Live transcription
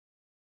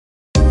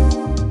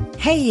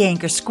Hey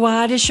Anchor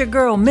Squad, it's your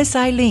girl, Miss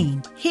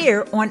Eileen.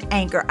 Here on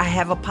Anchor, I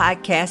have a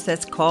podcast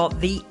that's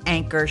called The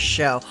Anchor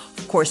Show.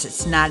 Of course,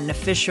 it's not an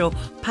official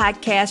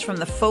podcast from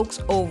the folks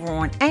over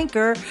on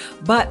Anchor,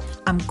 but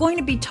I'm going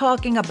to be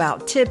talking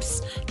about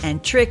tips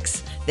and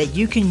tricks that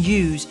you can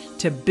use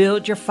to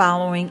build your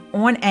following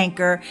on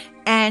Anchor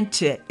and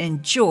to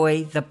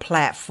enjoy the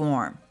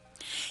platform.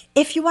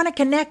 If you want to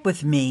connect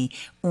with me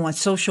on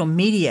social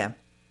media,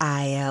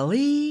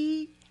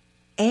 ILEANE.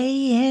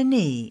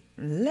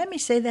 Let me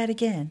say that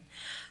again.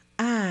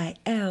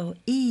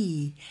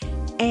 ILEANE.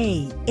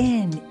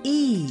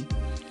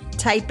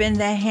 Type in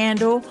that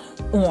handle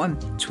on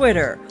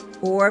Twitter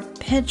or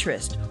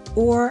Pinterest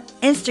or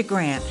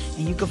Instagram,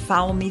 and you can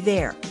follow me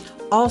there.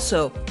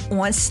 Also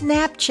on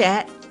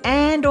Snapchat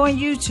and on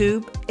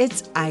YouTube,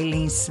 it's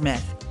Eileen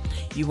Smith.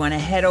 You want to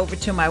head over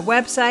to my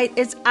website,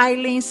 it's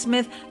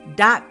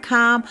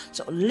eileensmith.com.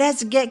 So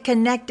let's get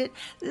connected,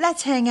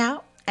 let's hang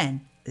out,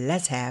 and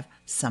let's have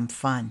some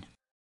fun.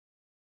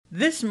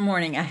 This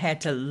morning I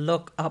had to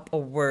look up a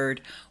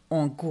word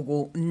on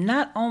Google,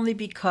 not only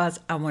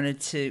because I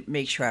wanted to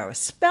make sure I was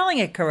spelling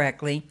it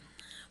correctly,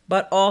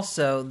 but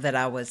also that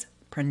I was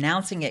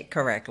pronouncing it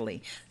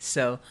correctly.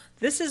 So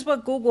this is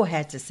what Google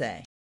had to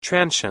say.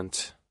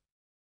 Transient.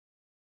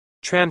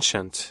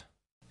 Transient.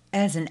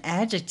 As an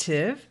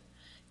adjective,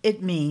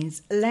 it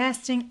means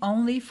lasting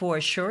only for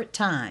a short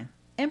time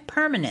and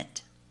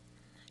permanent.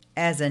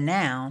 As a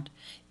noun,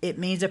 it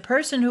means a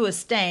person who is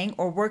staying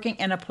or working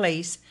in a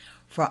place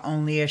for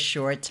only a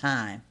short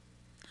time.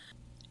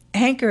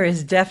 Anchor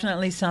is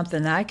definitely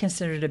something I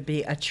consider to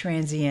be a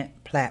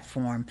transient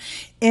platform.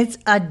 It's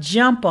a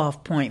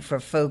jump-off point for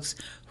folks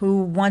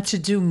who want to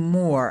do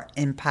more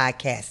in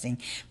podcasting,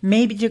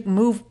 maybe to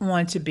move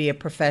on to be a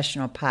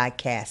professional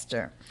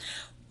podcaster,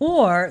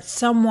 or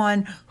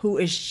someone who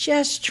is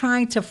just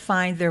trying to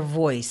find their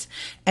voice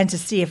and to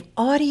see if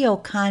audio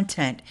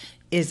content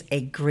is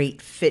a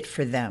great fit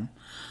for them.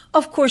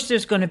 Of course,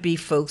 there's going to be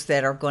folks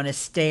that are going to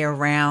stay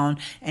around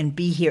and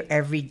be here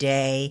every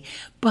day,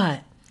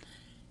 but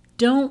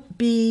don't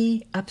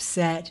be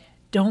upset,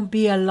 don't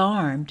be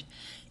alarmed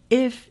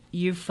if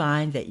you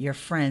find that your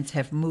friends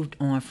have moved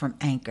on from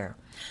Anchor.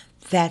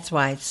 That's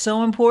why it's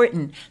so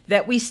important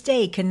that we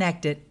stay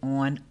connected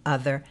on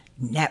other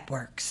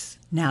networks.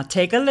 Now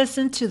take a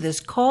listen to this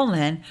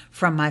call-in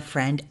from my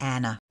friend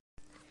Anna.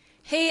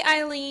 Hey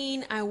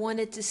Eileen, I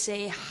wanted to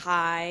say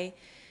hi.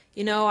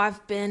 You know,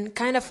 I've been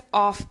kind of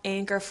off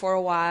Anchor for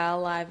a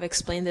while. I've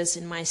explained this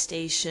in my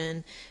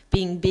station,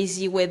 being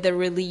busy with the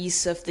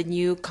release of the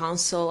new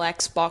console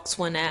Xbox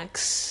One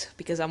X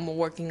because I'm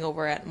working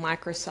over at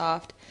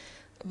Microsoft.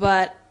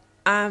 But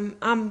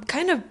I'm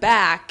kind of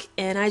back,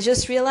 and I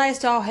just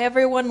realized how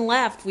everyone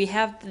left. We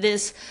have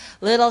this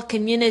little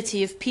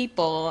community of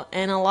people,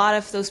 and a lot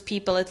of those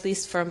people, at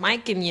least for my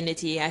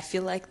community, I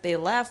feel like they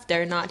left.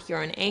 They're not here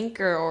on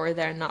Anchor, or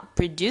they're not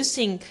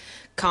producing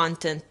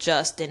content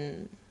just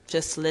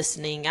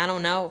listening. I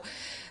don't know.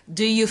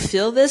 Do you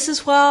feel this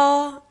as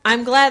well?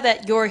 I'm glad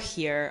that you're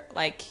here.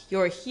 Like,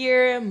 you're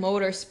here,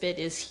 Motorspit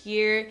is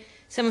here,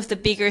 some of the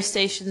bigger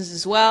stations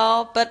as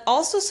well, but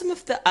also some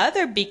of the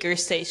other bigger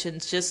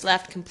stations just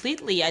left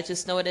completely. I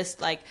just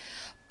noticed, like,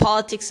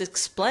 Politics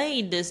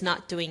Explained is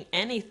not doing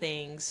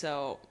anything,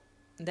 so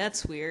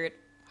that's weird.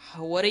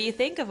 What do you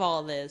think of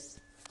all this?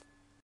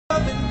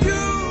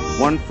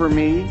 One for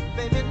me,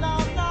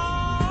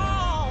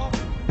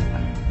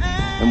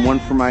 and one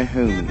for my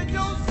homie.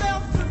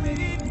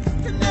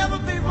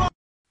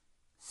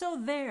 So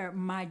there,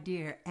 my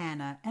dear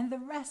Anna, and the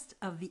rest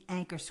of the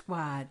Anchor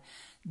Squad,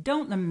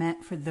 don't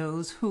lament for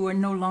those who are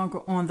no longer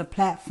on the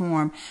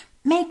platform.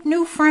 Make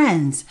new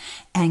friends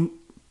and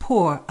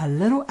pour a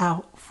little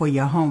out for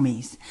your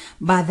homies.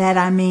 By that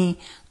I mean,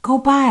 go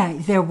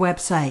by their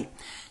website.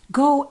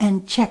 Go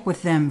and check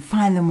with them,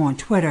 find them on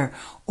Twitter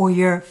or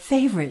your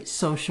favorite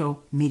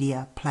social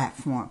media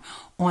platform.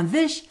 On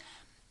this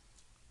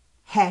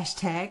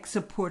hashtag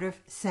Supportive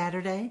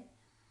Saturday,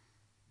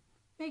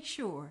 make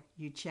sure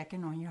you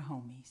checking on your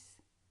homies.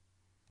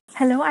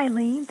 Hello,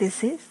 Eileen.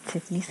 This is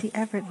Tiffany C.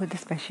 Everett with the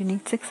Special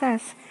Needs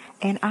Success,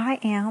 and I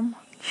am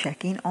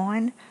checking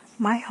on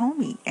my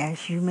homie,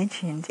 as you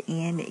mentioned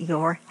in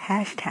your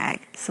hashtag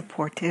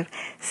Supportive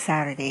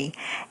Saturday.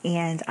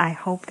 And I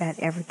hope that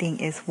everything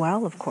is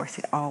well. Of course,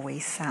 it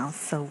always sounds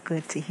so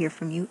good to hear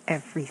from you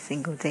every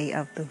single day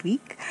of the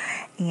week.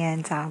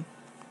 And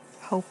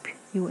hope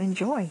you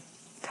enjoy.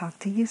 Talk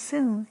to you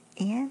soon,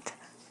 and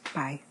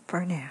bye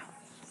for now.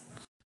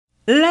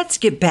 Let's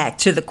get back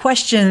to the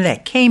question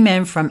that came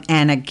in from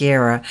Anna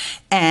Guerra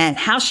and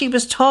how she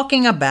was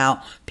talking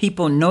about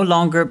people no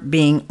longer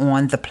being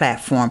on the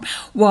platform.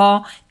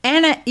 Well,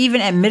 Anna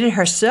even admitted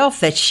herself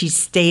that she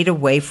stayed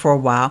away for a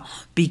while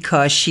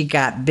because she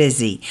got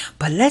busy.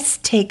 But let's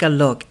take a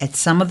look at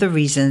some of the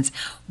reasons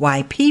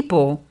why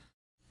people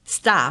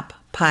stop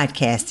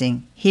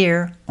podcasting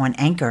here on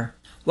Anchor.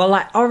 Well,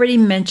 I already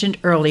mentioned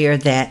earlier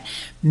that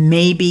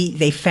maybe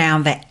they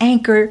found that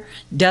Anchor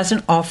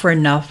doesn't offer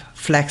enough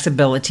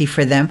flexibility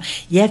for them,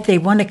 yet they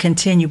want to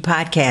continue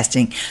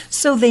podcasting.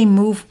 So they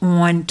move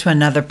on to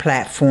another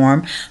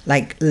platform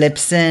like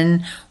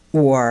Libsyn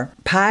or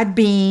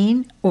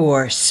Podbean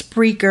or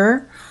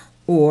Spreaker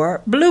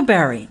or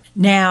Blueberry.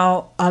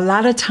 Now, a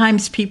lot of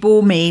times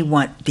people may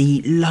want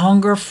the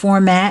longer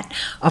format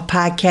of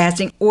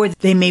podcasting, or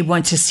they may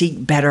want to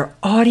seek better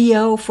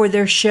audio for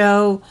their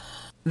show.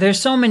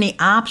 There's so many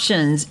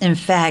options. In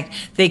fact,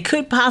 they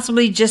could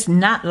possibly just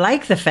not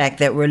like the fact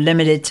that we're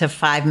limited to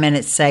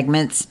 5-minute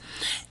segments.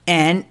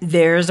 And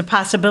there's a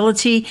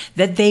possibility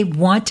that they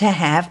want to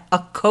have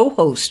a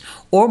co-host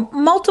or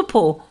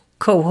multiple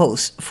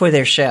co-hosts for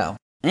their show.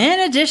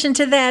 In addition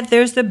to that,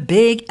 there's the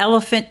big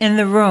elephant in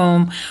the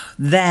room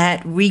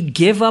that we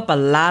give up a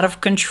lot of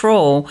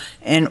control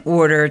in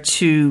order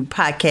to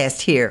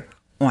podcast here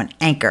on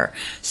Anchor.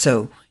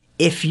 So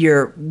if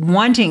you're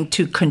wanting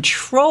to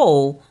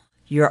control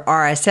your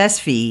RSS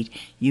feed,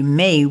 you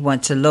may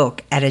want to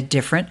look at a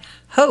different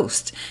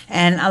host.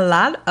 And a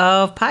lot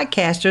of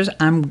podcasters,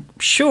 I'm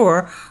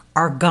sure,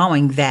 are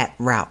going that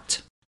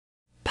route.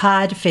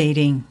 Pod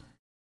fading.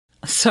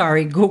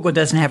 Sorry, Google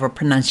doesn't have a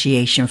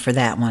pronunciation for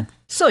that one.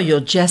 So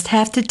you'll just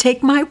have to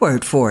take my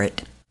word for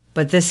it.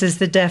 But this is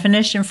the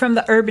definition from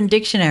the Urban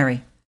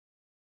Dictionary.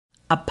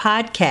 A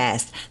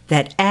podcast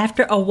that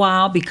after a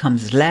while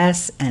becomes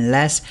less and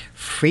less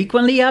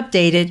frequently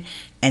updated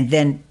and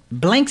then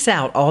blinks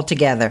out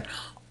altogether.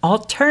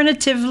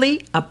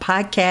 Alternatively, a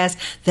podcast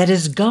that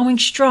is going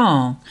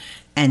strong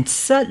and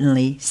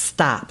suddenly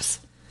stops.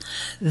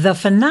 The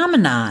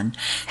phenomenon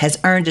has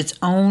earned its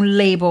own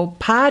label,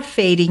 pod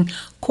fading,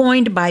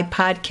 coined by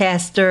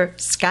podcaster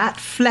Scott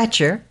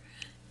Fletcher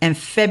in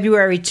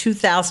February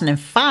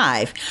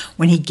 2005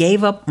 when he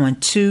gave up on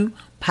 2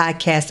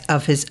 podcasts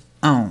of his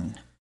own.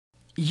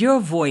 Your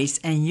voice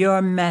and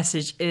your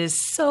message is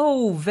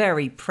so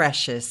very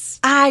precious.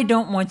 I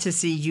don't want to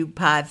see you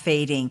pod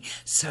fading.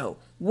 So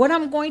what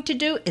I'm going to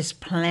do is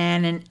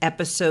plan an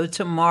episode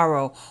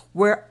tomorrow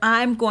where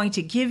I'm going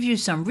to give you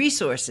some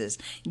resources,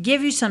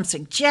 give you some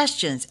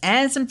suggestions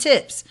and some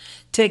tips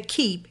to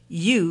keep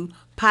you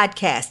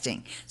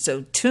podcasting.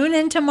 So tune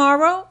in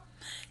tomorrow.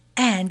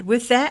 And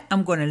with that,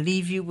 I'm going to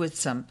leave you with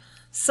some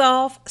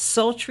soft,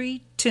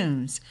 sultry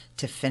tunes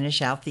to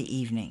finish out the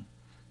evening.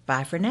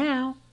 Bye for now.